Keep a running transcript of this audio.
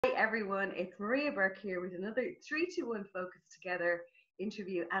everyone. It's Maria Burke here with another 321 Focus Together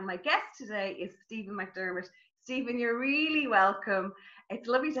interview. And my guest today is Stephen McDermott. Stephen, you're really welcome. It's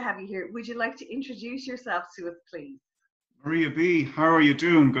lovely to have you here. Would you like to introduce yourself to us, please? Maria B, how are you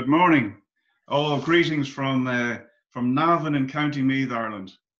doing? Good morning. Oh, greetings from Navan in County Meath,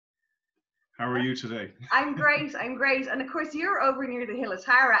 Ireland. How are you today? I'm great. And of course, you're over near the Hill of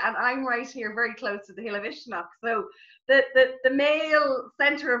Tara, and I'm right here very close to the Hill of Ishnach. So the male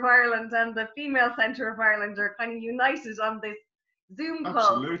centre of Ireland and the female centre of Ireland are kind of united on this Zoom call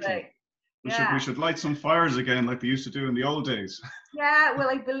Absolutely. today. We should light some fires again like they used to do in the old days. Yeah, well,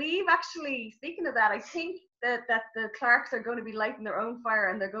 I believe actually, speaking of that, I think that the Clarks are going to be lighting their own fire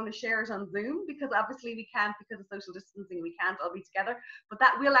and they're going to share it on Zoom because obviously we can't, because of social distancing, we can't all be together. But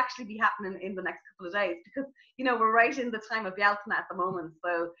that will actually be happening in the next couple of days because, you know, we're right in the time of Yaltana at the moment.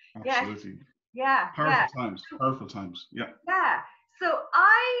 So, Absolutely. Yeah. Powerful times. Yeah. Yeah. So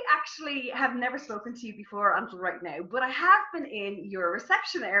I actually have never spoken to you before until right now, but I have been in your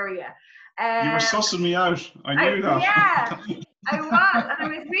reception area. You were sussing me out. I knew that. Yeah, I was.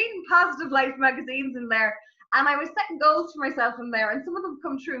 And I was reading Positive Life magazines in there, and I was setting goals for myself in there, and some of them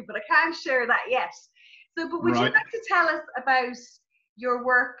come true, but I can't share that yet. So, but would you like to tell us about your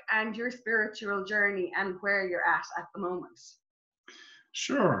work and your spiritual journey and where you're at the moment?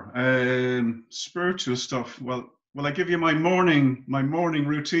 Sure. Spiritual stuff. Well, will I give you my morning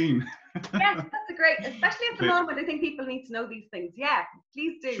routine? Yes, that's great. Especially at the moment, I think people need to know these things. Yeah,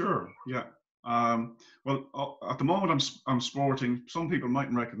 please do. Sure. Yeah. Well, at the moment I'm sporting. Some people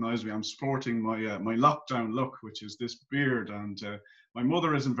mightn't recognise me. I'm sporting my lockdown look, which is this beard, and my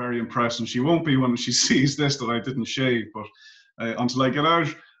mother isn't very impressed, and she won't be when she sees this that I didn't shave. But until I get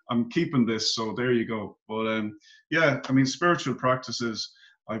out, I'm keeping this. So there you go. But yeah, I mean, spiritual practices.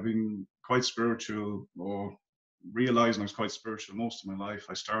 I've been quite spiritual, or realising I was quite spiritual most of my life.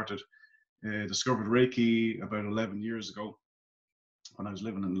 I discovered Reiki about 11 years ago when I was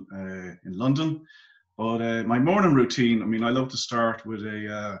living in London. But my morning routine, I mean, I love to start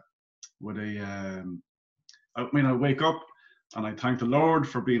I wake up and I thank the Lord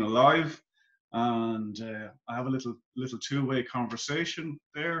for being alive, and I have a little two-way conversation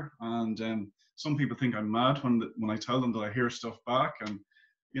there. And some people think I'm mad when I tell them that I hear stuff back, and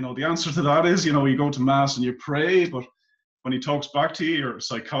you know the answer to that is, you know, you go to mass and you pray, but when he talks back to you, you're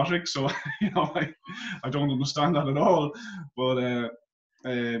psychotic. So you know, I don't understand that at all. But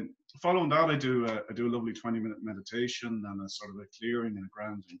following that, I do a lovely 20-minute meditation and a sort of a clearing and a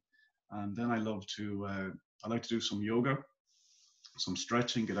grounding, and then I like to do some yoga, some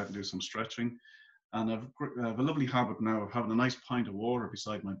stretching, get out and do some stretching. And I have a lovely habit now of having a nice pint of water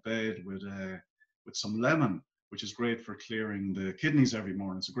beside my bed with some lemon, which is great for clearing the kidneys every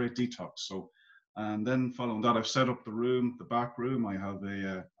morning. It's a great detox. So, and then following that, I've set up the back room. I have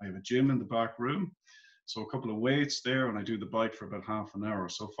a gym in the back room, so a couple of weights there, and I do the bike for about half an hour.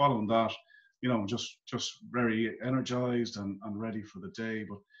 So following that, you know, just very energized and ready for the day.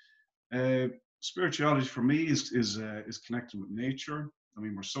 But spirituality for me is connecting with nature. I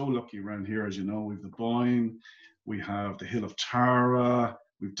mean, we're so lucky around here, as you know. We've the Boyne, we have the Hill of Tara,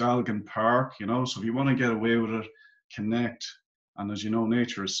 we've Dalgan Park, you know. So if you want to get away with it, connect. And as you know,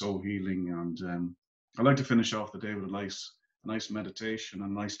 nature is so healing. And I like to finish off the day with a nice meditation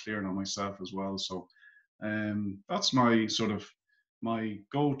and nice clearing on myself as well. So that's my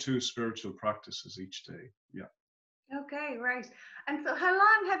go-to spiritual practices each day. Yeah. Okay, right. And so how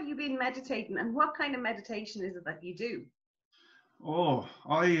long have you been meditating, and what kind of meditation is it that you do? Oh,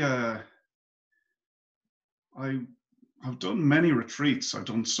 I've done many retreats. I've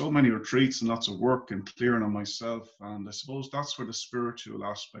done so many retreats and lots of work and clearing on myself. And I suppose that's where the spiritual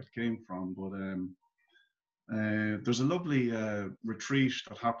aspect came from. But there's a lovely retreat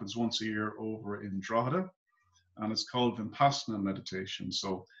that happens once a year over in Drogheda, and it's called Vipassana meditation.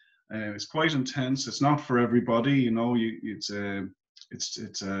 So it's quite intense. It's not for everybody, you know. It's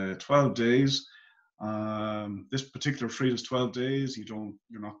 12 days. This particular retreat is 12 days. You're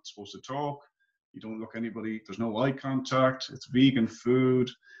not supposed to talk. You don't look anybody. There's no eye contact. It's vegan food.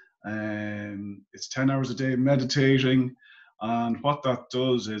 It's 10 hours a day meditating. And what that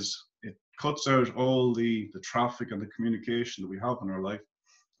does is it cuts out all the traffic and the communication that we have in our life,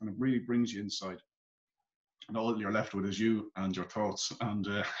 and it really brings you inside. And all you're left with is you and your thoughts. And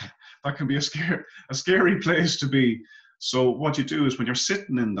that can be a scary place to be. So what you do is when you're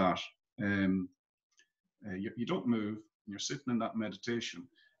sitting in that, you don't move, and you're sitting in that meditation,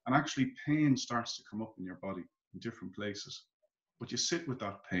 and actually pain starts to come up in your body in different places. But you sit with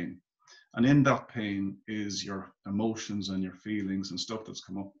that pain, and in that pain is your emotions and your feelings and stuff that's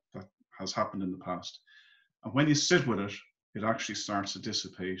come up that has happened in the past. And when you sit with it, it actually starts to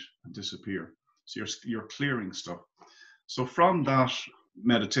dissipate and disappear. So you're clearing stuff. So from that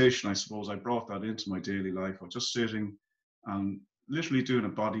meditation, I suppose I brought that into my daily life. I was just sitting and literally doing a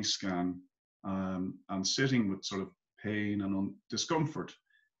body scan, and sitting with sort of pain and discomfort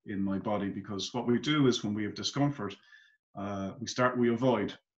in my body, because what we do is when we have discomfort, we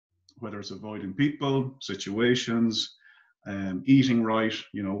avoid, whether it's avoiding people, situations, eating right,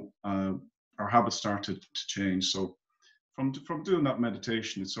 our habits start to change. So from doing that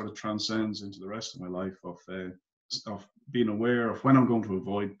meditation, it sort of transcends into the rest of my life of being aware of when I'm going to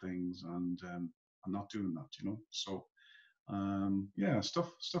avoid things, and I'm not doing that. So yeah,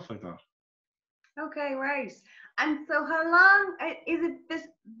 stuff like that. Okay, right. And so how long is it this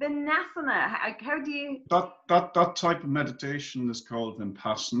Vinyasana? How do you That type of meditation is called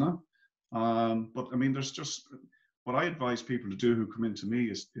Vipassana. But I mean, there's just what I advise people to do who come into me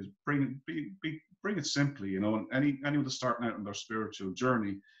is bring it simply, and anyone that's starting out on their spiritual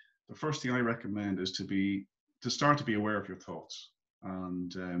journey, the first thing I recommend is to start to be aware of your thoughts.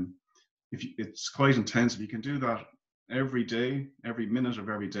 And it's quite intense. If you can do that every day, every minute of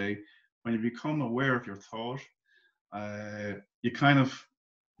every day, when you become aware of your thought,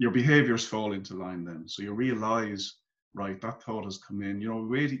 your behaviors fall into line then. So you realize, right, that thought has come in.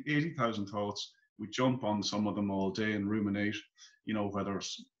 80,000 thoughts. We jump on some of them all day and ruminate, whether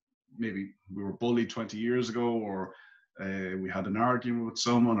it's maybe we were bullied 20 years ago, or we had an argument with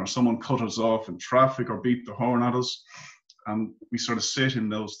someone, or someone cut us off in traffic or beat the horn at us. And we sort of sit in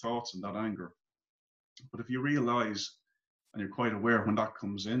those thoughts and that anger. But if you realize and you're quite aware when that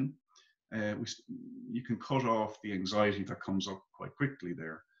comes in, you can cut off the anxiety that comes up quite quickly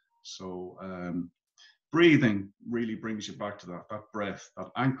there. So breathing really brings you back to that breath, that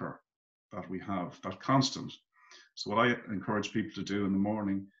anchor that we have, that constant. So what I encourage people to do in the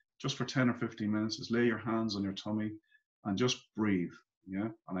morning, just for 10 or 15 minutes, is lay your hands on your tummy and just breathe. Yeah.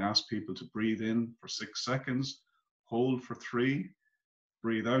 And I ask people to breathe in for 6 seconds, hold for 3,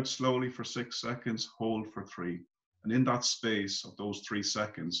 breathe out slowly for 6 seconds, hold for 3. And in that space of those 3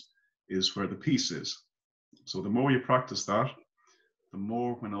 seconds is where the peace is. So the more you practice that, the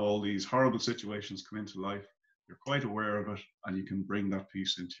more, when all these horrible situations come into life, you're quite aware of it, and you can bring that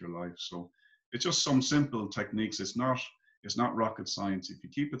peace into your life. So it's just some simple techniques. It's not rocket science. If you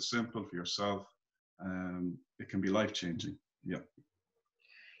keep it simple for yourself, it can be life-changing. Yeah.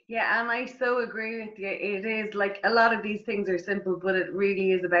 Yeah, and I so agree with you. It is like a lot of these things are simple, but it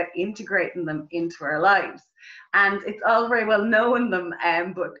really is about integrating them into our lives. And it's all very well knowing them,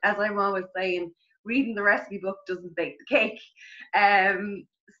 but as I'm always saying, reading the recipe book doesn't bake the cake.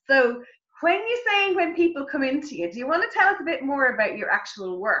 So when people come into you, do you want to tell us a bit more about your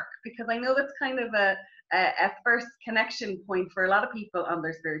actual work? Because I know that's kind of a first connection point for a lot of people on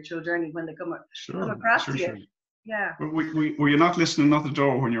their spiritual journey when they come across you. Sure. Yeah. Were you not listening at the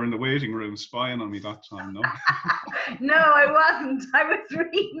door when you're in the waiting room spying on me that time, no? No, I wasn't. I was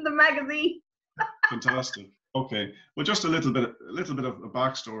reading the magazine. Fantastic. Okay. Well, just a little bit of a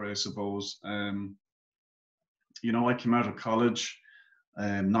backstory, I suppose. I came out of college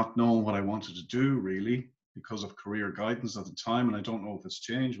not knowing what I wanted to do, really, because of career guidance at the time, and I don't know if it's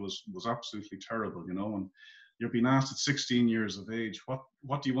changed, was absolutely terrible, and you're being asked at 16 years of age,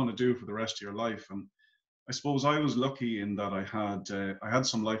 what do you want to do for the rest of your life? And I suppose I was lucky in that I had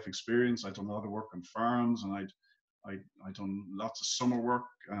some life experience. I'd done a lot of work on farms, and I'd done lots of summer work,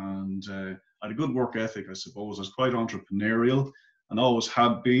 and I had a good work ethic, I suppose. I was quite entrepreneurial and always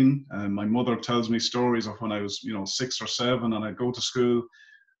had been. My mother tells me stories of when I was, 6 or 7, and I'd go to school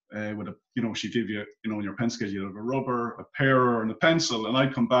with she'd give you, in your pencil case, you'd have a rubber, a pair, and a pencil, and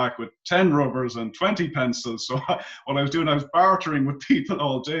I'd come back with 10 rubbers and 20 pencils. So what I was doing, I was bartering with people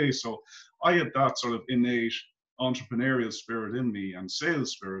all day. So I had that sort of innate entrepreneurial spirit in me and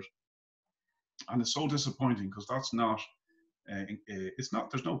sales spirit. And it's so disappointing because that's not,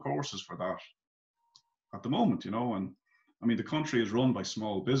 there's no courses for that at the moment, and I mean, the country is run by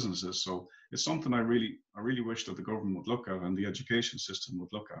small businesses. So it's something I really wish that the government would look at and the education system would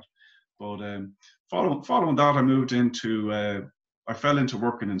look at. But following that, I moved into, I fell into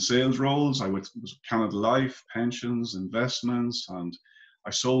working in sales roles. I was Canada Life, pensions, investments, and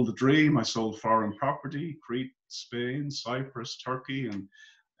I sold the dream. I sold foreign property, Crete, Spain, Cyprus, Turkey, and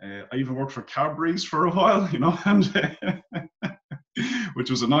I even worked for Cadbury's for a while, and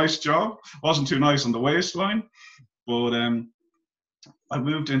which was a nice job. Wasn't too nice on the waistline, but I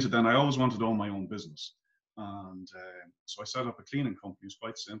moved into then. I always wanted to own my own business, and so I set up a cleaning company. It was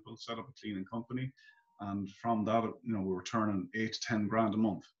quite simple. Set up a cleaning company, and from that, we were turning 8 to 10 grand a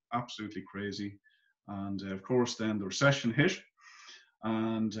month. Absolutely crazy. And of course, then the recession hit.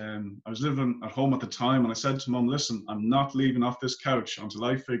 And I was living at home at the time, and I said to Mum, listen, I'm not leaving off this couch until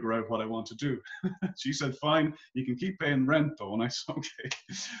I figure out what I want to do. She said, fine, you can keep paying rent though. And I said, okay.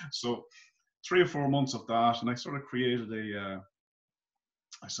 So 3 or 4 months of that, and I sort of created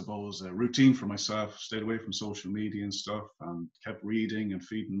I suppose, a routine for myself, stayed away from social media and stuff, and kept reading and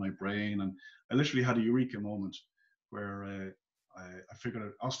feeding my brain. And I literally had a eureka moment where I figured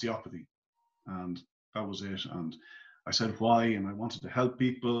out osteopathy, and that was it. And I said why, and I wanted to help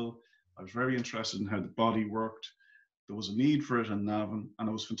people. I was very interested in how the body worked. There was a need for it in Navan, and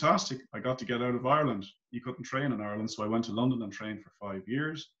it was fantastic. I got to get out of Ireland. You couldn't train in Ireland, so I went to London and trained for 5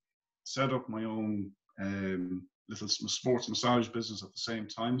 years, set up my own little sports massage business at the same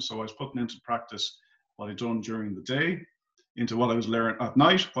time. So I was putting into practice what I'd done during the day into what I was learning at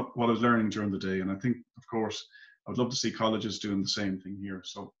night, what I was learning during the day. And I think, of course, I would love to see colleges doing the same thing here.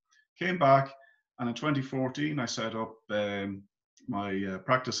 So came back, and in 2014, I set up my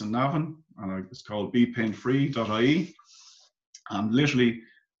practice in Navan, and it's called BePainFree.ie. I'm literally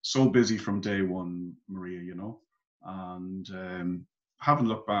so busy from day one, Maria, you know, and haven't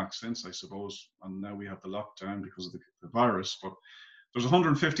looked back since, I suppose. And now we have the lockdown because of the virus. But there's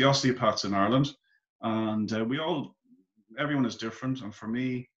 150 osteopaths in Ireland, and everyone is different. And for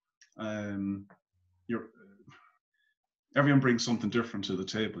me, everyone brings something different to the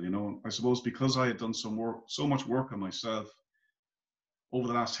table, you know. I suppose because I had done so much work on myself over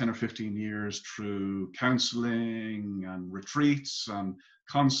the last 10 or 15 years through counseling and retreats and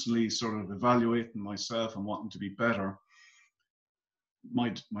constantly sort of evaluating myself and wanting to be better,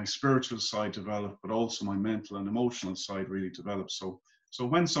 my spiritual side developed, but also my mental and emotional side really developed. So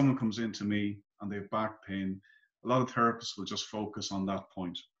when someone comes into me and they have back pain, a lot of therapists will just focus on that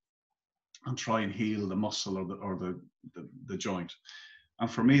point and try and heal the muscle or the joint.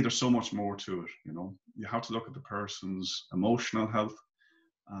 And for me, there's so much more to it. You know, you have to look at the person's emotional health,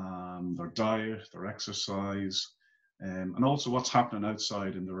 their diet, their exercise, and also what's happening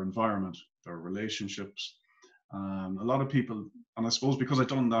outside in their environment, their relationships. A lot of people, and I suppose because I've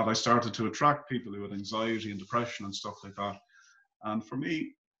done that, I started to attract people who had anxiety and depression and stuff like that. And for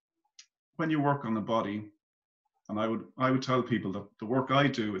me, when you work on the body, and I would tell people that the work I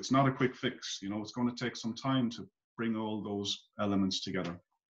do, it's not a quick fix. You know, it's going to take some time to bring all those elements together.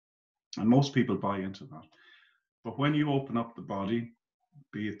 And most people buy into that. But when you open up the body,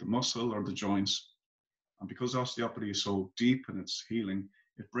 be it the muscle or the joints, and because osteopathy is so deep in its healing,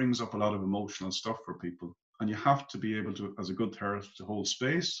 it brings up a lot of emotional stuff for people. And you have to be able to, as a good therapist, to hold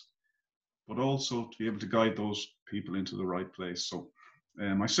space, but also to be able to guide those people into the right place. So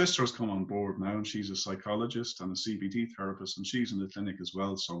my sister has come on board now, and she's a psychologist and a CBT therapist, and she's in the clinic as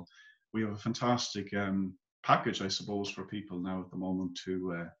well. So we have a fantastic package, I suppose, for people now at the moment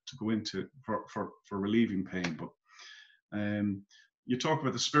to go into for relieving pain. But you talk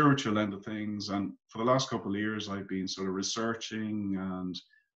about the spiritual end of things, and for the last couple of years, I've been sort of researching and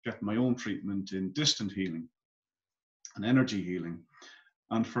getting my own treatment in distant healing and energy healing.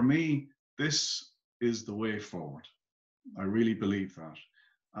 And for me, this is the way forward. I really believe that.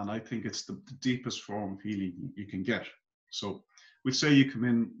 And I think it's the deepest form of healing you can get. So we'd say you come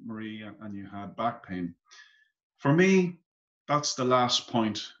in, Marie, and you had back pain. For me, that's the last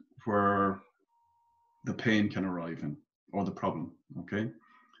point where the pain can arrive in, or the problem, okay?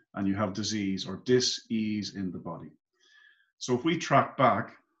 And you have disease or dis-ease in the body. So if we track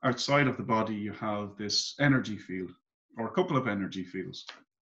back, outside of the body, you have this energy field, or a couple of energy fields.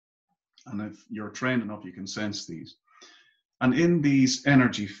 And if you're trained enough, you can sense these. And in these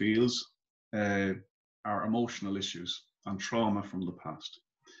energy fields are emotional issues and trauma from the past.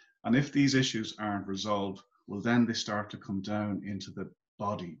 And if these issues aren't resolved, well, then they start to come down into the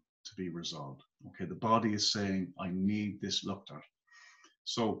body to be resolved. Okay, the body is saying, I need this looked at.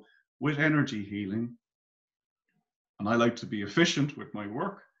 So with energy healing, and I like to be efficient with my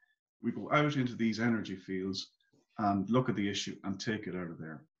work, we go out into these energy fields and look at the issue and take it out of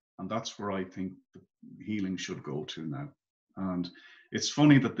there. And that's where I think the healing should go to now. And it's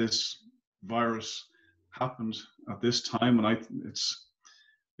funny that this virus happened at this time, and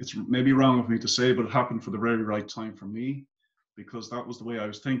it's maybe wrong of me to say, but it happened for the very right time for me, because that was the way I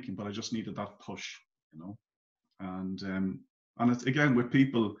was thinking, but I just needed that push, you know. And it's, again, with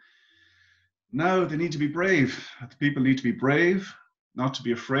people now, they need to be brave. People need to be brave, not to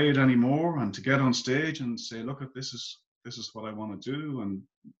be afraid anymore, and to get on stage and say, look, this is what I want to do, and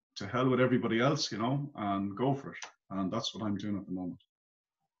to hell with everybody else, you know, and go for it. And that's what I'm doing at the moment.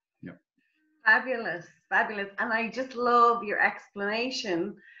 Yeah. Fabulous, fabulous. And I just love your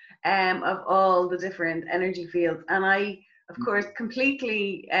explanation of all the different energy fields. And I, of course,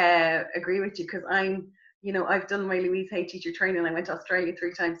 completely agree with you, because I'm you know, I've done my Louise Hay teacher training. I went to Australia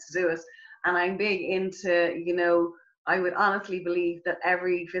 3 times to do it. And I'm big into, you know, I would honestly believe that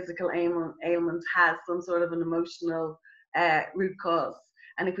every physical ailment has some sort of an emotional root cause.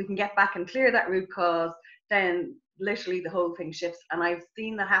 And if we can get back and clear that root cause, then literally the whole thing shifts. And I've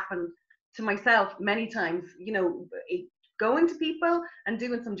seen that happen to myself many times, you know, going to people and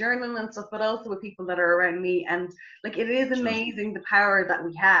doing some journaling and stuff, but also with people that are around me. And like, it is amazing the power that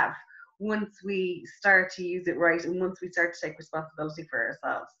we have once we start to use it right, and once we start to take responsibility for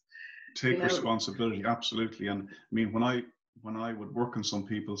ourselves. Take responsibility, absolutely. And I mean, when I would work on some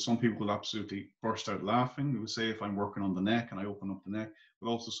people would absolutely burst out laughing. They would say, if I'm working on the neck and I open up the neck, but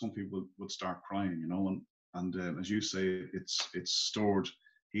also some people would start crying, you know. And as you say, it's stored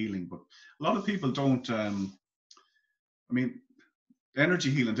healing. But a lot of people don't. I mean, energy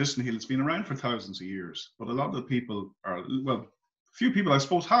healing, distant healing, it's been around for thousands of years. But a lot of the people are, well, few people, I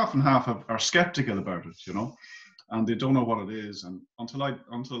suppose, half and half are skeptical about it, you know. And they don't know what it is, and until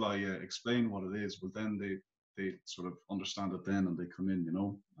I explain what it is, well, then they sort of understand it then, and they come in, you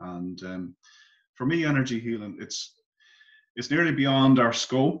know. And for me, energy healing, it's nearly beyond our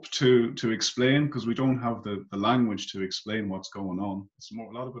scope to explain, because we don't have the language to explain what's going on. It's more,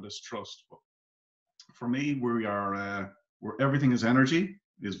 a lot of it is trust. But for me, we are where everything is energy,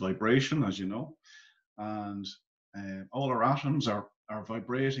 is vibration, as you know, and all our atoms are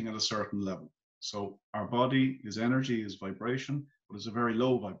vibrating at a certain level. So our body is energy, is vibration, but it's a very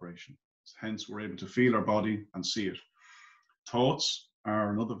low vibration. Hence, we're able to feel our body and see it. Thoughts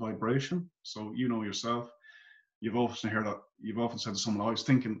are another vibration. So you know yourself, you've often heard that, you've often said to someone, I was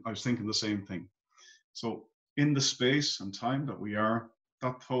thinking the same thing. So in the space and time that we are,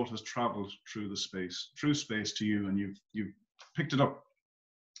 that thought has traveled through space to you, and you've picked it up.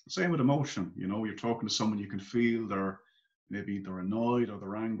 Same with emotion, you know, you're talking to someone, you can feel maybe they're annoyed or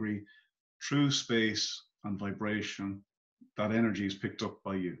they're angry. Through space and vibration, that energy is picked up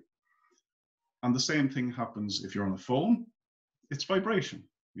by you. And the same thing happens if you're on a phone. It's vibration.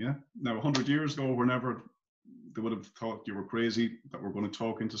 Yeah. Now, 100 years ago, they would have thought you were crazy, that we're going to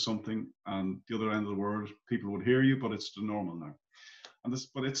talk into something, and the other end of the world, people would hear you, but it's the normal now.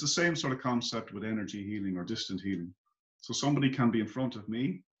 But it's the same sort of concept with energy healing or distant healing. So somebody can be in front of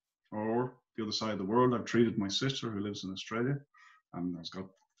me or the other side of the world. I've treated my sister who lives in Australia and has got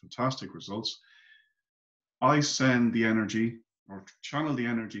fantastic results. I send the energy or channel the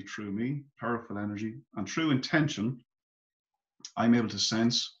energy through me, powerful energy, and through intention, I'm able to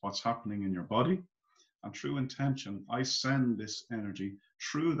sense what's happening in your body. And through intention, I send this energy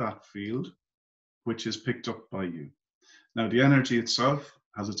through that field, which is picked up by you. Now, the energy itself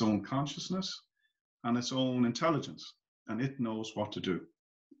has its own consciousness and its own intelligence, and it knows what to do.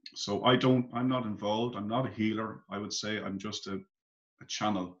 So I'm not involved. I'm not a healer. I would say I'm just a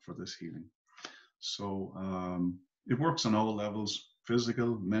channel for this healing. So it works on all levels: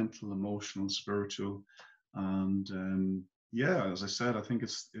 physical, mental, emotional, spiritual. And yeah, as I said, I think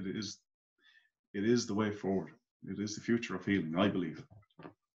it is the way forward. It is the future of healing, I believe.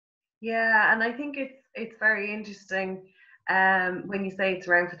 Yeah, and I think it's very interesting when you say it's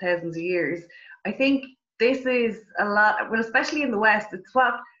around for thousands of years. I think this is a lot, well, especially in the West, it's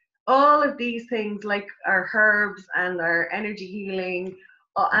what all of these things, like our herbs and our energy healing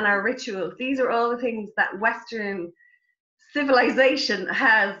and our rituals, these are all the things that Western civilization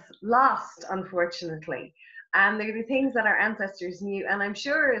has lost, unfortunately. And they're the things that our ancestors knew. And I'm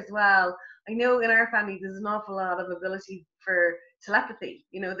sure as well, I know in our family there's an awful lot of ability for telepathy.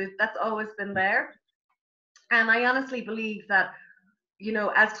 You know, that's always been there. And I honestly believe that, you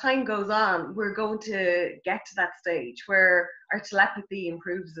know, as time goes on, we're going to get to that stage where our telepathy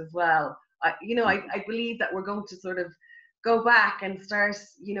improves as well. I believe that we're going to sort of go back and start,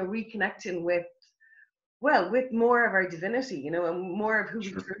 you know, reconnecting with more of our divinity, you know, and more of who we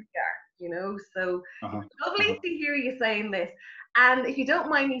truly are, you know. So it's lovely to hear you saying this. And if you don't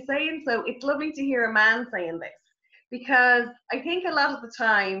mind me saying so, it's lovely to hear a man saying this, because I think a lot of the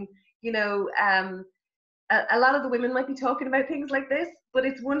time, you know, a lot of the women might be talking about things like this, but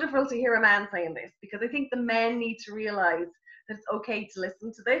it's wonderful to hear a man saying this, because I think the men need to realize that it's okay to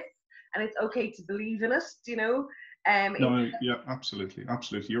listen to this and it's okay to believe in it, you know. Yeah, absolutely.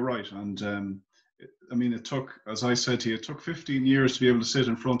 You're right. And I mean, it took, as I said to you, it took 15 years to be able to sit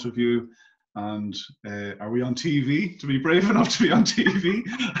in front of you. And are we on TV? To be brave enough to be on TV?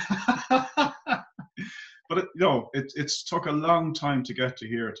 But it's took a long time to get to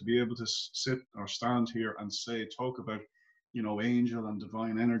here, to be able to sit or stand here and talk about, you know, angel and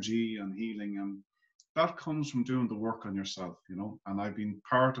divine energy and healing. And that comes from doing the work on yourself, you know. And I've been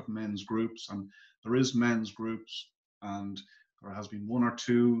part of men's groups, and there is men's groups, and There has been one or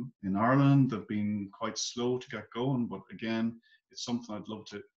two in Ireland. They've been quite slow to get going, but again, it's something I'd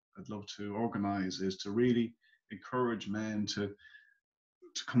love to organise, is to really encourage men to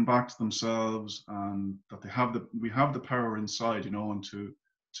come back to themselves, and that we have the power inside, you know, and to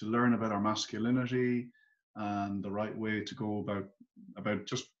learn about our masculinity and the right way to go about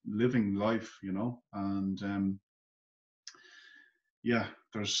just living life, you know. And yeah,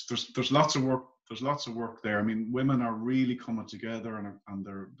 there's lots of work. There's lots of work there. I mean, women are really coming together, and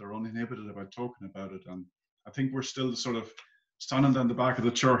they're uninhibited about talking about it. And I think we're still sort of standing down the back of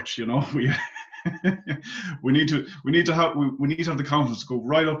the church, you know. We need to have the confidence to go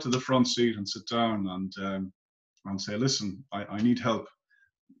right up to the front seat and sit down and say, listen, I need help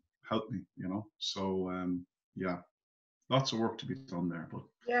me, you know. So yeah, lots of work to be done there, but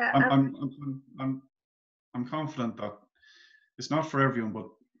Yeah, I'm confident that it's not for everyone, but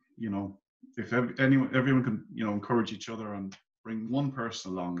you know, if everyone can, you know, encourage each other and bring one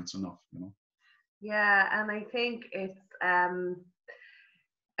person along, it's enough, you know. yeah, and I think it's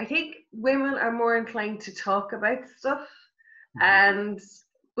I think women are more inclined to talk about stuff, and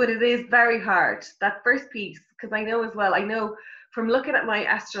but it is very hard, that first piece, because I know as well, I know from looking at my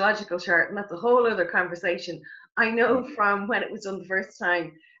astrological chart, and that's a whole other conversation. I know from when it was done the first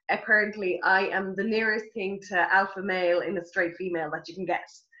time, apparently I am the nearest thing to alpha male in a straight female that you can get.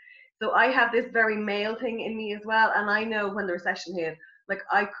 So I have this very male thing in me as well, and I know when the recession hit, like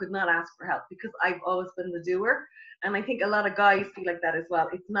I could not ask for help because I've always been the doer. And I think a lot of guys feel like that as well.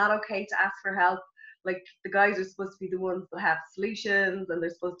 It's not okay to ask for help. Like the guys are supposed to be the ones that have solutions, and they're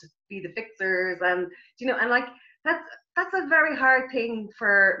supposed to be the fixers, and you know, and like that's a very hard thing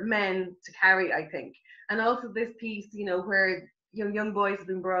for men to carry, I think. And also this piece, you know, where young boys have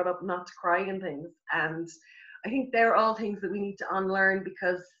been brought up not to cry and things, and I think they're all things that we need to unlearn,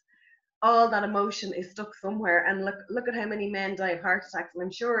 because all that emotion is stuck somewhere. And look at how many men die of heart attacks, and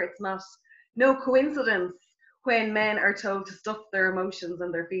I'm sure it's not no coincidence when men are told to stuff their emotions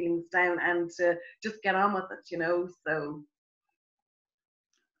and their feelings down and to just get on with it, you know. So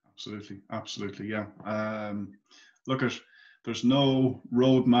absolutely, yeah. Look at there's no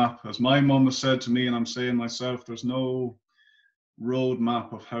roadmap, as my mum has said to me, and I'm saying myself, there's no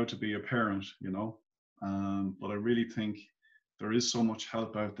roadmap of how to be a parent, you know. But I really think there is so much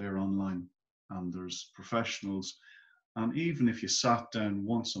help out there online, and there's professionals. And even if you sat down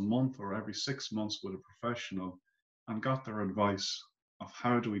once a month or every 6 months with a professional and got their advice of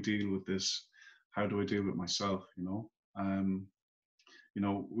how do we deal with this, how do I deal with myself, you know.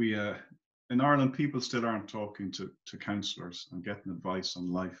 We in Ireland, people still aren't talking to counsellors and getting advice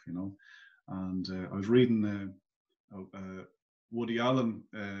on life, you know. And I was reading Woody Allen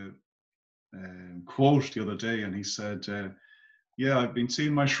quote the other day, and he said, yeah, I've been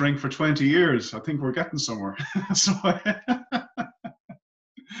seeing my shrink for 20 years. I think we're getting somewhere. So,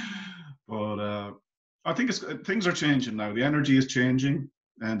 but I think things are changing now. The energy is changing,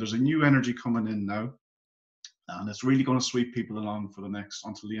 and there's a new energy coming in now, and it's really going to sweep people along for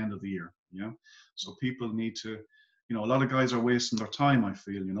until the end of the year. Yeah. So people need to, you know, a lot of guys are wasting their time. I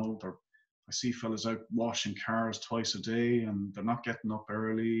feel, you know, I see fellas out washing cars twice a day, and they're not getting up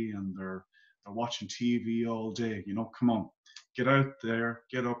early, and they're watching TV all day. You know, come on, get out there,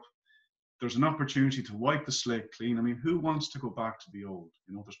 get up. There's an opportunity to wipe the slate clean. I mean, who wants to go back to the old?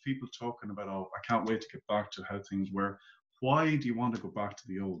 You know, there's people talking about, oh, I can't wait to get back to how things were. Why do you want to go back to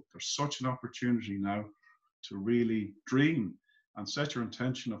the old? There's such an opportunity now to really dream and set your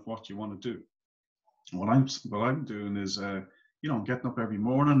intention of what you want to do. What I'm doing is, you know, I'm getting up every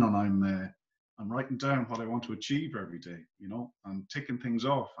morning, and I'm writing down what I want to achieve every day, you know, and ticking things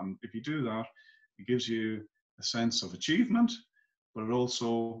off. And if you do that, it gives you a sense of achievement, but it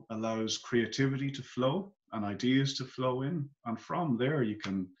also allows creativity to flow and ideas to flow in. And from there, you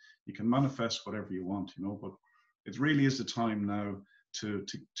can manifest whatever you want, you know. But it really is the time now to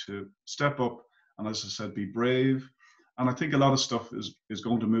step up, and as I said, be brave. And I think a lot of stuff is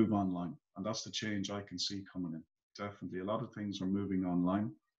going to move online, and that's the change I can see coming in. Definitely, a lot of things are moving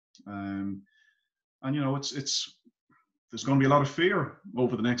online. And you know, there's going to be a lot of fear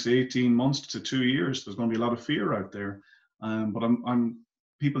over the next 18 months to 2 years. There's going to be a lot of fear out there, but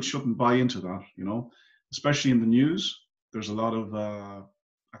people shouldn't buy into that. You know, especially in the news. There's a lot of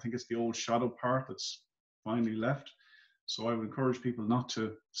I think it's the old shadow part that's finally left. So I would encourage people not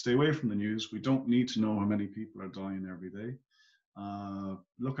to stay away from the news. We don't need to know how many people are dying every day.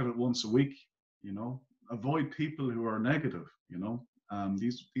 Look at it once a week. You know, avoid people who are negative. You know,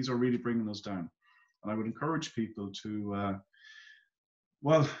 these are really bringing us down. And I would encourage people to,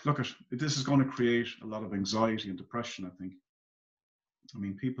 well, look, this is going to create a lot of anxiety and depression, I think. I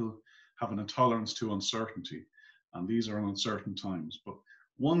mean, people have an intolerance to uncertainty. and these are uncertain times. But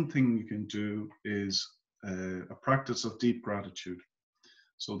one thing you can do is a practice of deep gratitude.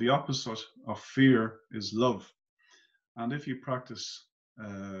 So the opposite of fear is love. And if you practice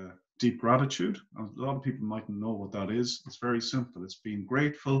deep gratitude, a lot of people mightn't know what that is. It's very simple. It's being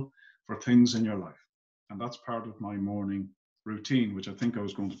grateful for things in your life. And that's part of my morning routine, which I think I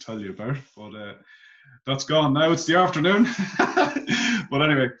was going to tell you about, but that's gone now. It's the afternoon. But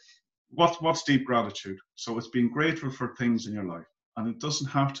anyway, what's deep gratitude? So it's being grateful for things in your life. And it doesn't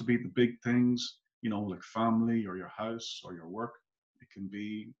have to be the big things, like family or your house or your work. It can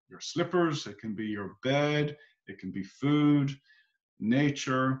be your slippers, it can be your bed, it can be food,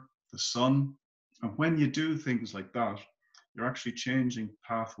 nature, the sun. And when you do things like that, you're actually changing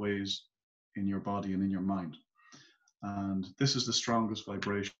pathways in your body and in your mind. And this is the strongest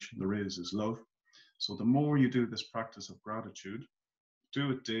vibration there is love. So the more you do this practice of gratitude,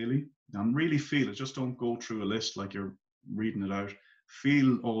 do it daily and really feel it. Just don't go through a list like you're reading it out.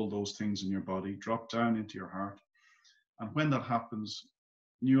 Feel all those things in your body, drop down into your heart. And when that happens,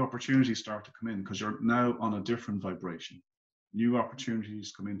 new opportunities start to come in because you're now on a different vibration. New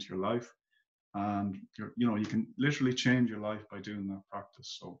opportunities come into your life, and you can literally change your life by doing that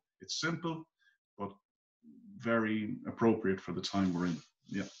practice. So it's simple, but very appropriate for the time we're in.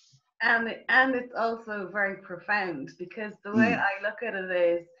 Yeah. And it's also very profound, because the way I look at it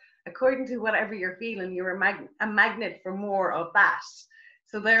is, according to whatever you're feeling, you're a magnet for more of that.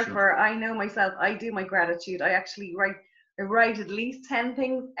 So therefore, I know myself, I do my gratitude. I actually write at least 10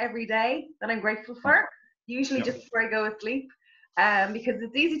 things every day that I'm grateful for, usually just before I go to sleep. Because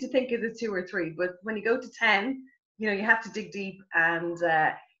it's easy to think it is 2 or 3, but when you go to 10, you have to dig deep, and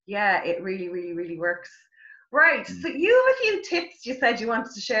it really, really, really works. Right, so you have a few tips you said you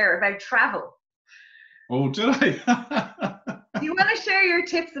wanted to share about travel. Oh, did I? Do you want to share your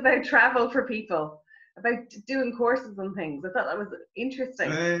tips about travel for people, about doing courses and things? I thought that was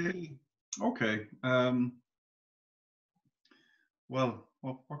interesting. Okay. Well,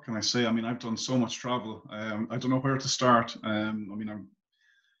 what can I say? I mean, I've done so much travel. I don't know where to start. When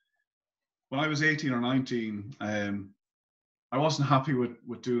I was 18 or 19, I wasn't happy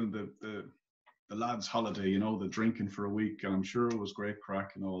with doing the lads' holiday, the drinking for a week, and I'm sure it was great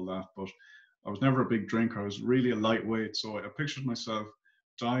crack and all that, but I was never a big drinker. I was really a lightweight, so I pictured myself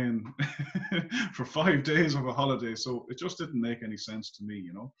dying for 5 days of a holiday, so it just didn't make any sense to me,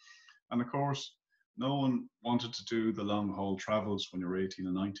 And of course, no one wanted to do the long haul travels when you're 18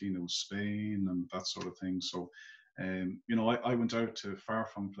 and 19. It was Spain and that sort of thing. So, I went out to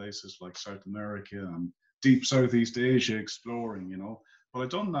far-flung places like South America and deep Southeast Asia exploring, But I've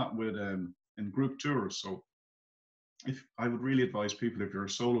done that with in group tours. So if I would really advise people, if you're a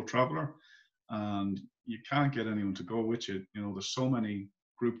solo traveler and you can't get anyone to go with you, there's so many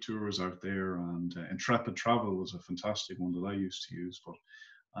group tours out there, and Intrepid Travel was a fantastic one that I used to use. But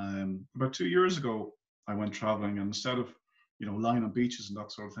about 2 years ago, I went traveling, and instead of lying on beaches and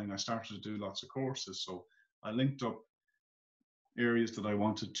that sort of thing, I started to do lots of courses. So I linked up areas that I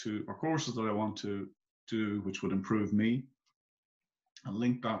wanted to, or courses that I want to do, which would improve me, and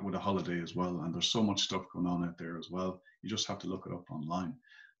link that with a holiday as well. And there's so much stuff going on out there as well. You just have to look it up online.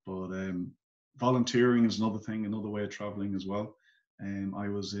 But volunteering is another thing, another way of traveling as well. I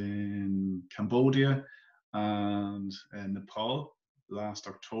was in Cambodia and Nepal last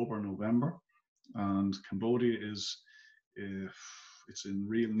October, November, and Cambodia it's in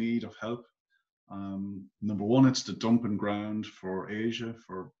real need of help. Number one, it's the dumping ground for Asia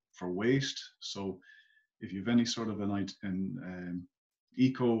for waste. So if you have any sort of an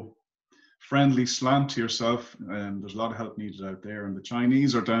eco-friendly slant to yourself, there's a lot of help needed out there. And the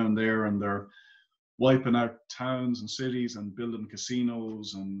Chinese are down there, and they're wiping out towns and cities and building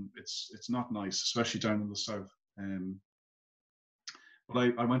casinos, and it's not nice, especially down in the south.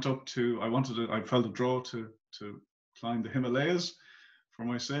 But I went up to, I felt a draw to climb the Himalayas for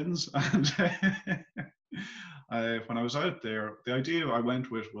my sins. And when I was out there, the idea I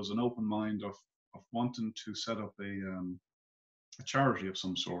went with was an open mind of wanting to set up a charity of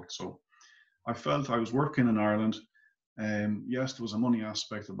some sort. So I felt I was working in Ireland. Yes, there was a money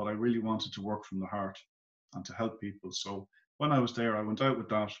aspect, but I really wanted to work from the heart and to help people. So when I was there, I went out with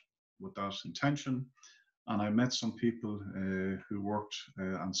that intention, and I met some people who worked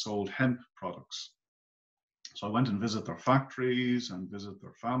and sold hemp products. So I went and visited their factories and visited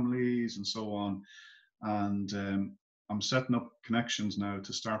their families and so on. And I'm setting up connections now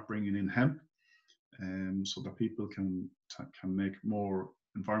to start bringing in hemp, so that people can make more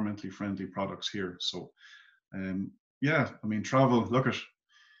environmentally friendly products here. So travel, look at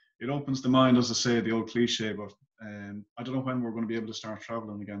it opens the mind, as I say, the old cliche, but I don't know when we're going to be able to start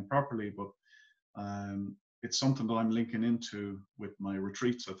traveling again properly, but it's something that I'm linking into with my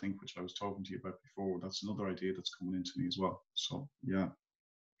retreats, I think, which I was talking to you about before. That's another idea that's coming into me as well. So, yeah.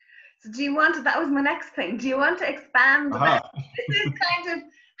 So do you want to, that was my next thing. Do you want to expand about, this is kind of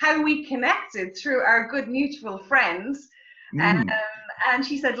how we connected through our good mutual friends. And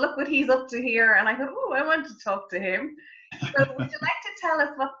she said, look what he's up to here. And I thought, oh, I want to talk to him. So would you like to tell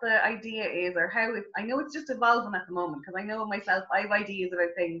us what the idea is, or how it, I know it's just evolving at the moment, because I know myself, I have ideas about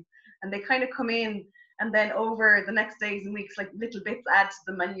things and they kind of come in, and then over the next days and weeks, like little bits add to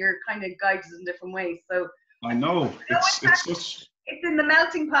them, and you're kind of guided in different ways. So I know it's in the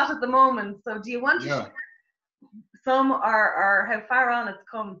melting pot at the moment. So do you want to share some, or how far on it's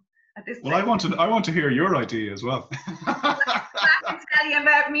come at this Well, stage? I want to hear your idea as well. I can tell you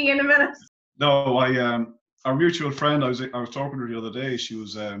about me in a minute. No, our mutual friend, I was talking to her the other day. She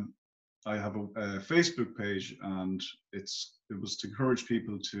was I have a Facebook page, and it was to encourage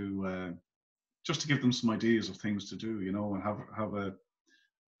people to just to give them some ideas of things to do, you know, and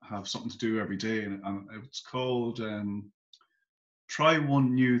have something to do every day. And it's called Try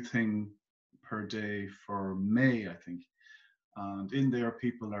One New Thing Per Day for May, I think. And in there,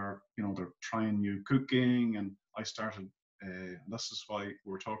 people are, you know, they're trying new cooking. And I started, this is why I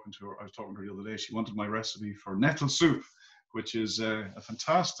was talking to her the other day. She wanted my recipe for nettle soup, which is a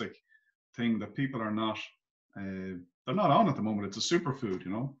fantastic thing that people are not, they're not on at the moment. It's a superfood,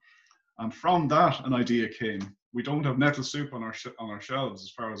 you know. And from that, an idea came. We don't have nettle soup on our shelves, as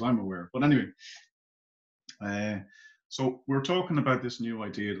far as I'm aware. But anyway, so we're talking about this new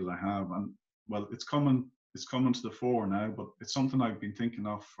idea that I have, and well, it's coming to the fore now. But it's something I've been thinking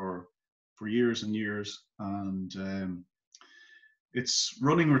of for years and years, and it's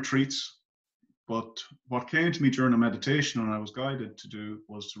running retreats. But what came to me during a meditation, and I was guided to do,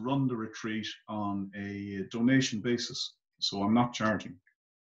 was to run the retreat on a donation basis. So I'm not charging.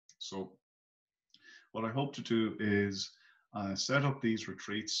 So what I hope to do is set up these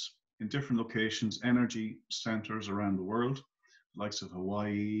retreats in different locations, energy centers around the world, likes of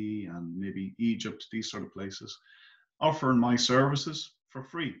Hawaii and maybe Egypt, these sort of places, offering my services for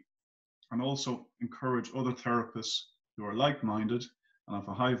free, and also encourage other therapists who are like-minded and have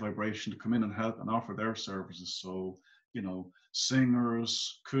a high vibration to come in and help and offer their services. So, you know,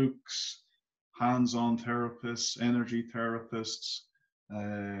 singers, cooks, hands-on therapists, energy therapists,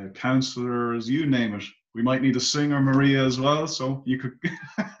 counselors, you name it. We might need a singer, Maria, as well. So you could,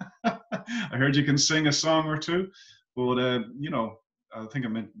 I heard you can sing a song or two, but you know, I think I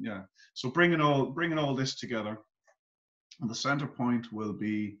meant, yeah. So bringing all this together, and the center point will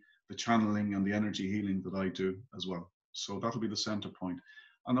be the channeling and the energy healing that I do as well. So that'll be the center point.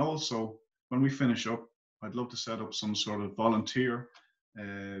 And also, when we finish up, I'd love to set up some sort of volunteer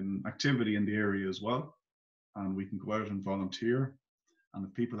activity in the area as well, and we can go out and volunteer. And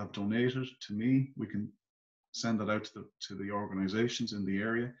if people have donated to me, we can send that out to the organizations in the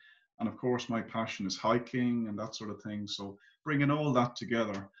area. And of course, my passion is hiking and that sort of thing. So bringing all that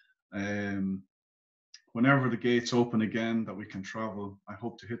together, whenever the gates open again, that we can travel, I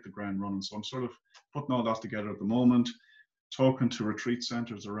hope to hit the ground running. So I'm sort of putting all that together at the moment, talking to retreat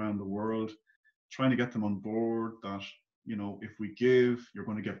centers around the world, trying to get them on board that, you know, if we give, you're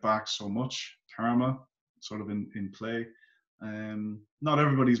going to get back so much, karma sort of in play. Not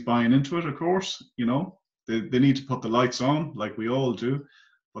everybody's buying into it, of course, you know, they need to put the lights on like we all do.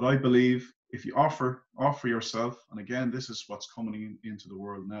 But I believe if you offer yourself, and again, this is what's coming into the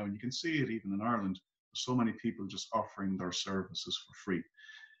world now, and you can see it even in Ireland, there's so many people just offering their services for free.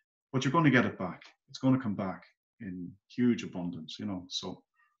 But you're going to get it back. It's going to come back in huge abundance, you know. So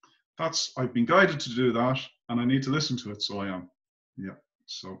I've been guided to do that, and I need to listen to it, so I am. Yeah.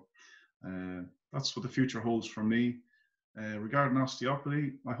 So that's what the future holds for me. Regarding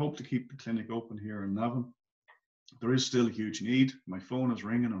osteopathy, I hope to keep the clinic open here in Navan. There is still a huge need. My phone is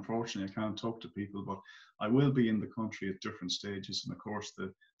ringing. Unfortunately, I can't talk to people, but I will be in the country at different stages. And of course,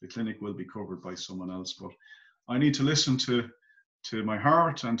 the clinic will be covered by someone else. But I need to listen to my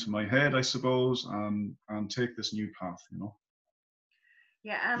heart and to my head, I suppose, and take this new path, you know.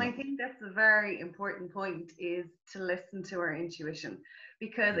 Yeah, and I think that's a very important point, is to listen to our intuition,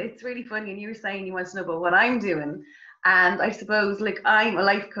 because it's really funny. And you were saying you want to know about what I'm doing. And I suppose, like, I'm a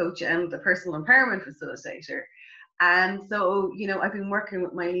life coach and a personal empowerment facilitator. And so, you know, I've been working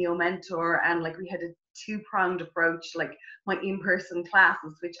with my Leo mentor, and like we had a two-pronged approach, like my in-person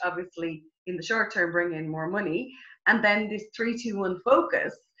classes, which obviously in the short term bring in more money. And then this 3-2-1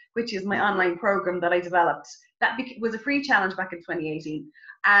 focus, which is my online program that I developed. That was a free challenge back in 2018.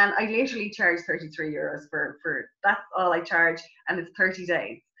 And I literally charge 33 euros for that's all I charge. And it's 30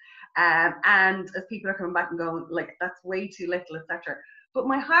 days. And as people are coming back and going, like, that's way too little, etc. But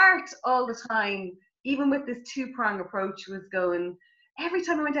my heart all the time even with this two-prong approach, was going, every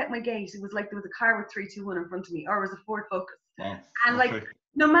time I went out my gate, it was like there was a car with 321 in front of me, or it was a Ford Focus. Wow. And Okay. like,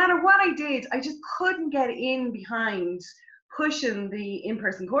 no matter what I did, I just couldn't get in behind pushing the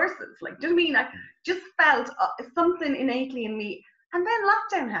in-person courses. Like, do you know what I mean? I just felt something innately in me. And then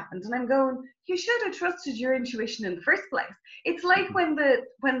lockdown happened, and I'm going, you should have trusted your intuition in the first place. It's like when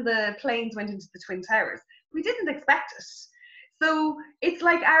the planes went into the Twin Towers. We didn't expect it. So it's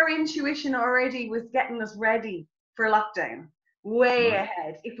like our intuition already was getting us ready for lockdown, way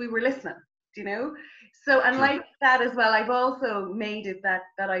ahead, if we were listening, you know? So, and like that as well, I've also made it that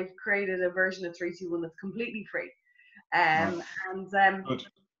I've created a version of 321 that's completely free. Good.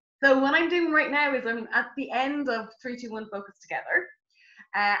 So what I'm doing right now is I'm at the end of 321 Focus Together.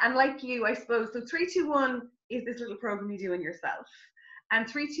 And like you, I suppose, so 321 is this little program you do on yourself. And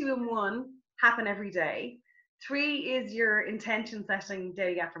 3, 2, and 1 happen every day. 3 is your intention setting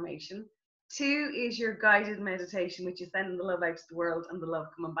daily affirmation. 2 is your guided meditation, which is sending the love out to the world and the love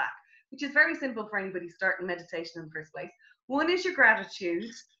coming back, which is very simple for anybody starting meditation in the first place. 1 is your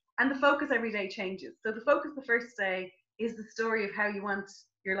gratitude, and the focus every day changes. So the focus the first day is the story of how you want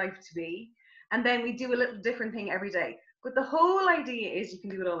your life to be. And then we do a little different thing every day. But the whole idea is you can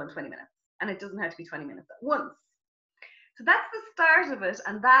do it all in 20 minutes. And it doesn't have to be 20 minutes at once. So that's the start of it.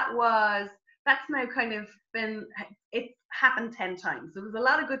 And that's now kind of been, it's happened 10 times. There was a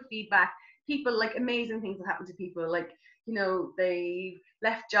lot of good feedback. People, like, amazing things have happened to people. Like, you know, they've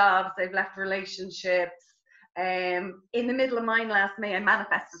left jobs, they've left relationships. In the middle of mine last May, I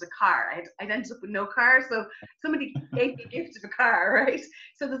manifested a car. I'd ended up with no car, so somebody gave me a gift of a car, right?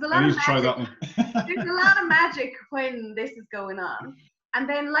 So there's a lot of magic. Try that one. There's a lot of magic when this is going on. And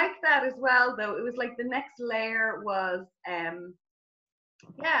then like that as well, though, it was like the next layer was, a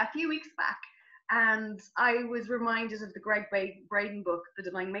few weeks back, and I was reminded of the Greg Braden book, The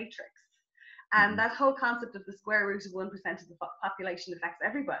Divine Matrix. And that whole concept of the square root of 1% of the population affects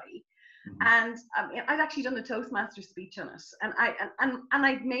everybody. And I'd actually done a Toastmaster speech on it, and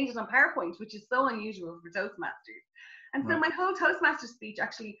I made it on PowerPoint, which is so unusual for Toastmasters. And so my whole Toastmaster speech,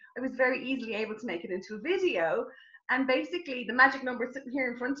 actually, I was very easily able to make it into a video. And basically, the magic number sitting here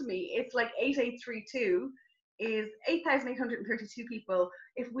in front of me, it's like 8832 is 8,832 people.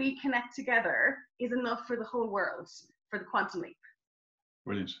 If we connect together, is enough for the whole world, for the quantum leap.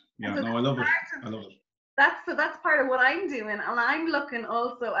 Brilliant. Yeah, so no, I love it. I love it. That's part of what I'm doing, and I'm looking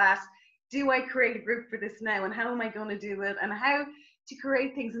also at, do I create a group for this now, and how am I going to do it, and how to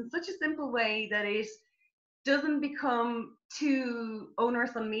create things in such a simple way that it doesn't become too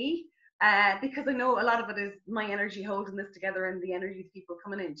onerous on me, because I know a lot of it is my energy holding this together and the energy of people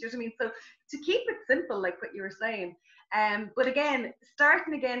coming in. Do you know what I mean? So to keep it simple, like what you were saying, but again,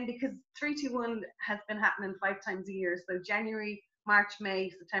 starting again, because 321 has been happening 5 times a year, so January, March, May,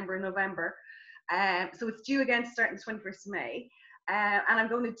 September, and November. So it's due again to start on the 21st of May. And I'm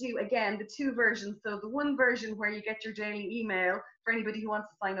going to do, again, the 2 versions. So the 1 version where you get your daily email for anybody who wants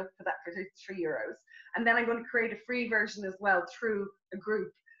to sign up for that for €3. And then I'm going to create a free version as well through a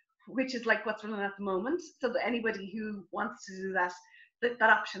group, which is like what's running at the moment. So that anybody who wants to do that, that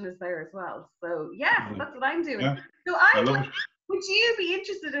option is there as well. So yeah, so that's what I'm doing. Yeah. So would you be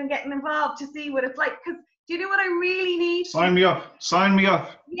interested in getting involved to see what it's like? Because do you know what I really need? Sign me up. Sign me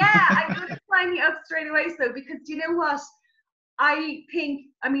up. Yeah, I'm going to sign you up straight away. So, because do you know what? I think,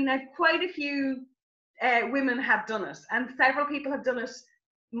 I've quite a few women have done it, and several people have done it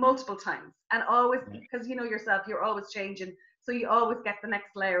multiple times, and always, because you know yourself, you're always changing, so you always get the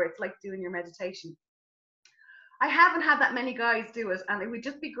next layer. It's like doing your meditation. I haven't had that many guys do it, and it would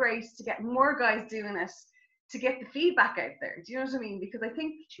just be great to get more guys doing it to get the feedback out there. Do you know what I mean? Because I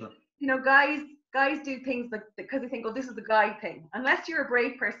think, you know, guys do things because they think, oh, this is the guy thing. Unless you're a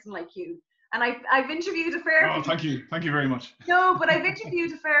brave person like you. And I've interviewed a fair few. Thank you very much. No, but I've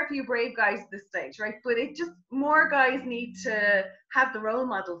interviewed a fair few brave guys at this stage, right? But it just, more guys need to have the role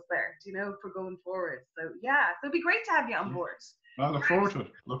models there, you know, for going forward. So yeah, so it'd be great to have you on board. I look forward to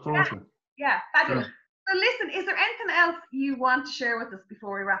it. Yeah, fabulous. Sure. So listen, is there anything else you want to share with us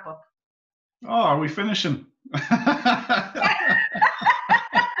before we wrap up? Oh, are we finishing?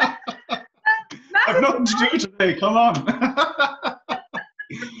 I've nothing to do today. Come on.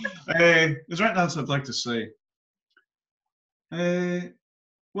 Is there anything else I'd like to say?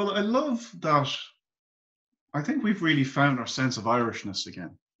 Well, I love that. I think we've really found our sense of Irishness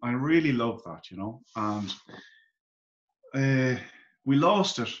again. I really love that, you know. And we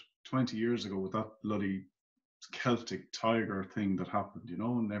lost it 20 years ago with that bloody Celtic tiger thing that happened, you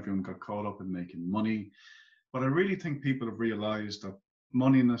know, and everyone got caught up in making money. But I really think people have realized that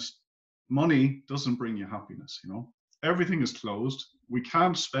money doesn't bring you happiness, you know. Everything is closed. We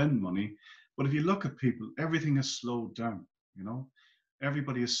can't spend money. But if you look at people, everything has slowed down, you know.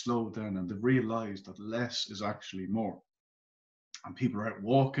 Everybody has slowed down and they've realized that less is actually more. And people are out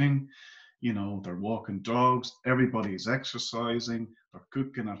walking, you know, they're walking dogs, everybody's exercising, they're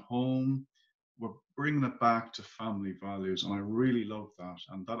cooking at home. We're bringing it back to family values, and I really love that.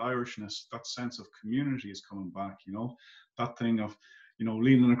 And that Irishness, that sense of community is coming back, you know, that thing of, you know,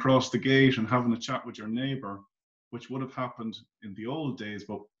 leaning across the gate and having a chat with your neighbor, which would have happened in the old days,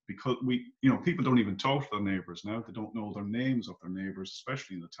 but because we, you know, people don't even talk to their neighbors now, they don't know their names of their neighbors,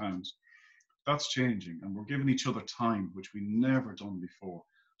 especially in the towns. That's changing, and we're giving each other time, which we never done before.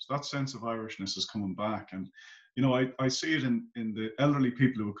 So that sense of Irishness is coming back. And you know, I see it in the elderly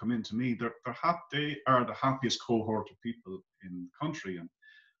people who come in to me. They are the happiest cohort of people in the country. And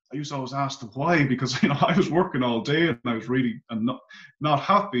I used to always ask them why, because you know, I was working all day and I was really not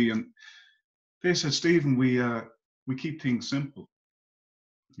happy. And they said, Stephen, we keep things simple.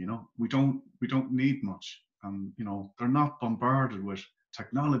 You know, we don't need much. And you know, they're not bombarded with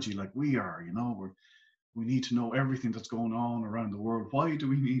technology like we are. You know, we need to know everything that's going on around the world. Why do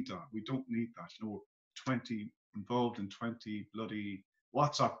we need that? We don't need that. You know, we're 20 involved in 20 bloody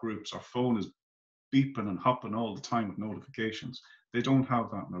WhatsApp groups. Our phone is beeping and hopping all the time with notifications. They don't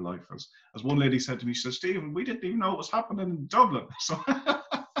have that in their life. As one lady said to me, she said, Stephen, we didn't even know what was happening in Dublin. So,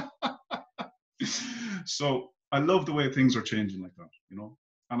 so I love the way things are changing like that, you know.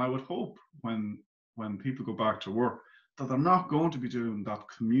 And I would hope when people go back to work, that they're not going to be doing that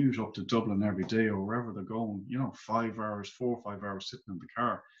commute up to Dublin every day or wherever they're going, you know, 5 hours, 4 or 5 hours sitting in the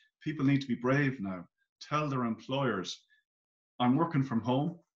car. People need to be brave now. Tell their employers, I'm working from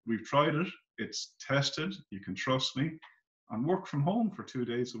home. We've tried it. It's tested. You can trust me. And work from home for 2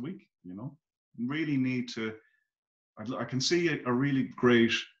 days a week, you know. Really need to, I can see a really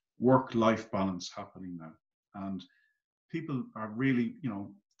great work-life balance happening now. And people are really, you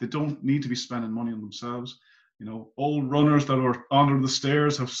know, they don't need to be spending money on themselves. You know, old runners that were under the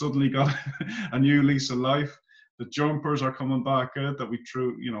stairs have suddenly got a new lease of life. The jumpers are coming back out that we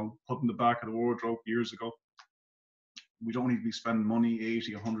threw, you know, put in the back of the wardrobe years ago. We don't need to be spending money,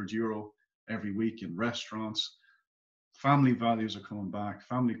 80, 100 euro every week in restaurants. Family values are coming back,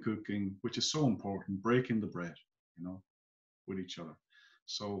 family cooking, which is so important, breaking the bread, you know, with each other.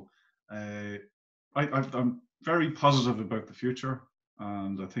 So I'm very positive about the future,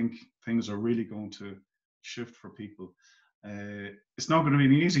 and I think things are really going to shift for people. It's not going to be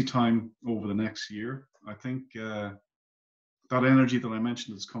an easy time over the next year. I think that energy that I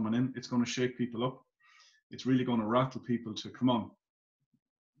mentioned is coming in. It's going to shake people up. It's really going to rattle people to come on,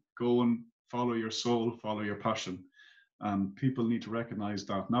 go and follow your soul, follow your passion. And people need to recognize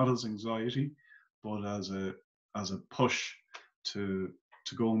that, not as anxiety, but as a push to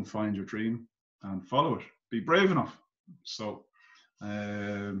go and find your dream and follow it. Be brave enough. So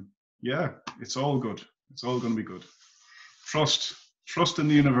yeah, it's all good. It's all going to be good. Trust in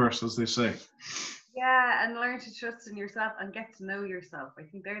the universe, as they say. Yeah, and learn to trust in yourself and get to know yourself. I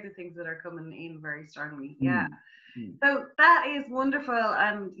think they're the things that are coming in very strongly. Yeah. So that is wonderful.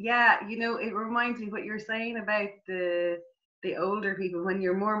 And yeah, you know, it reminds me what you're saying about the older people. When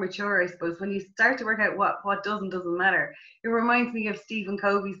you're more mature, I suppose, when you start to work out what doesn't matter. It reminds me of Stephen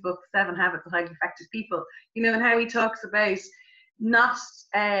Covey's book, 7 Habits of Highly Effective People, you know, and how he talks about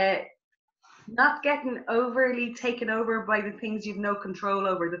not getting overly taken over by the things you've no control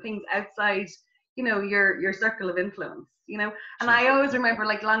over, the things outside, you know, your circle of influence, you know. And I always remember,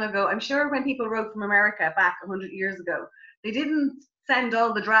 like, long ago, I'm sure when people wrote from America back 100 years ago, they didn't send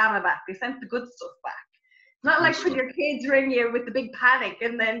all the drama back, they sent the good stuff back. Not like when your kids ring you with the big panic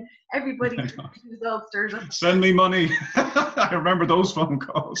and then everybody is all stirred up. Send me money. I remember those phone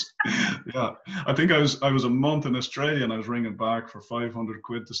calls. Yeah, I think I was a month in Australia and I was ringing back for 500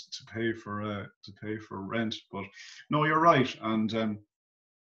 quid to pay for rent. But no, you're right. And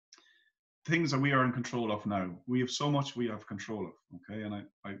things that we are in control of now, we have so much we have control of. Okay, and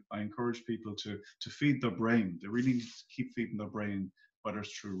I encourage people to feed their brain. They really need to keep feeding their brain, whether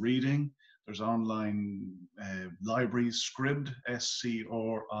it's through reading. There's online libraries, Scribd,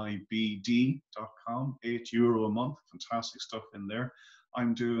 SCRIBD.com, €8 a month, fantastic stuff in there.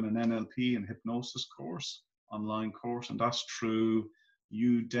 I'm doing an NLP and hypnosis course, online course, and that's through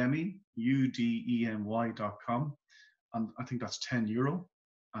Udemy, UDEMY.com, and I think that's €10,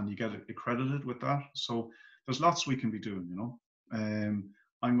 and you get accredited with that. So there's lots we can be doing, you know.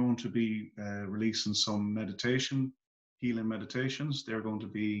 I'm going to be releasing some healing meditations. They're going to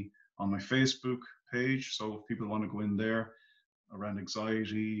be on my Facebook page, so if people want to go in there around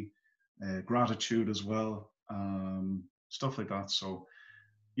anxiety, gratitude as well, stuff like that. So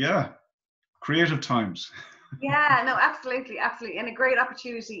yeah, creative times. Yeah, no, absolutely, absolutely, and a great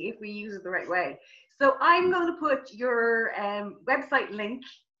opportunity if we use it the right way. So I'm going to put your website link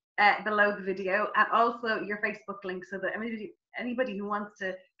below the video, and also your Facebook link, so that anybody who wants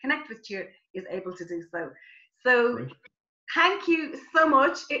to connect with you is able to do so. So Great. thank you so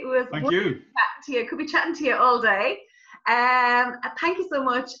much. It was Thank wonderful you. chatting to you. Could be chatting to you all day. Thank you so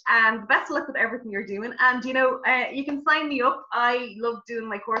much, and best of luck with everything you're doing. And you can sign me up. I love doing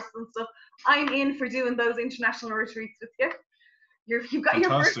my courses and stuff. I'm in for doing those international retreats with you. You've got your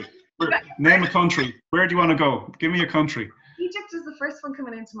first. Fantastic. Name a country. Where do you want to go? Give me a country. Egypt is the first one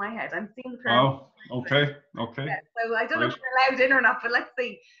coming into my head. I'm seeing the pyramids. Oh, okay, okay. Yeah, so I don't know Right. if we're allowed in or not, but let's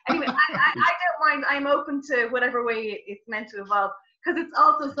see. Anyway, I don't mind. I'm open to whatever way it's meant to evolve, because it's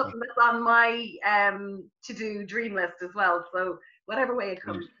also something that's on my to-do dream list as well. So whatever way it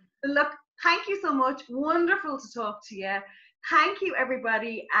comes. But look, thank you so much. Wonderful to talk to you. Thank you,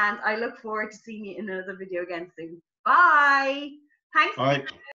 everybody, and I look forward to seeing you in another video again soon. Bye. Thanks. Bye.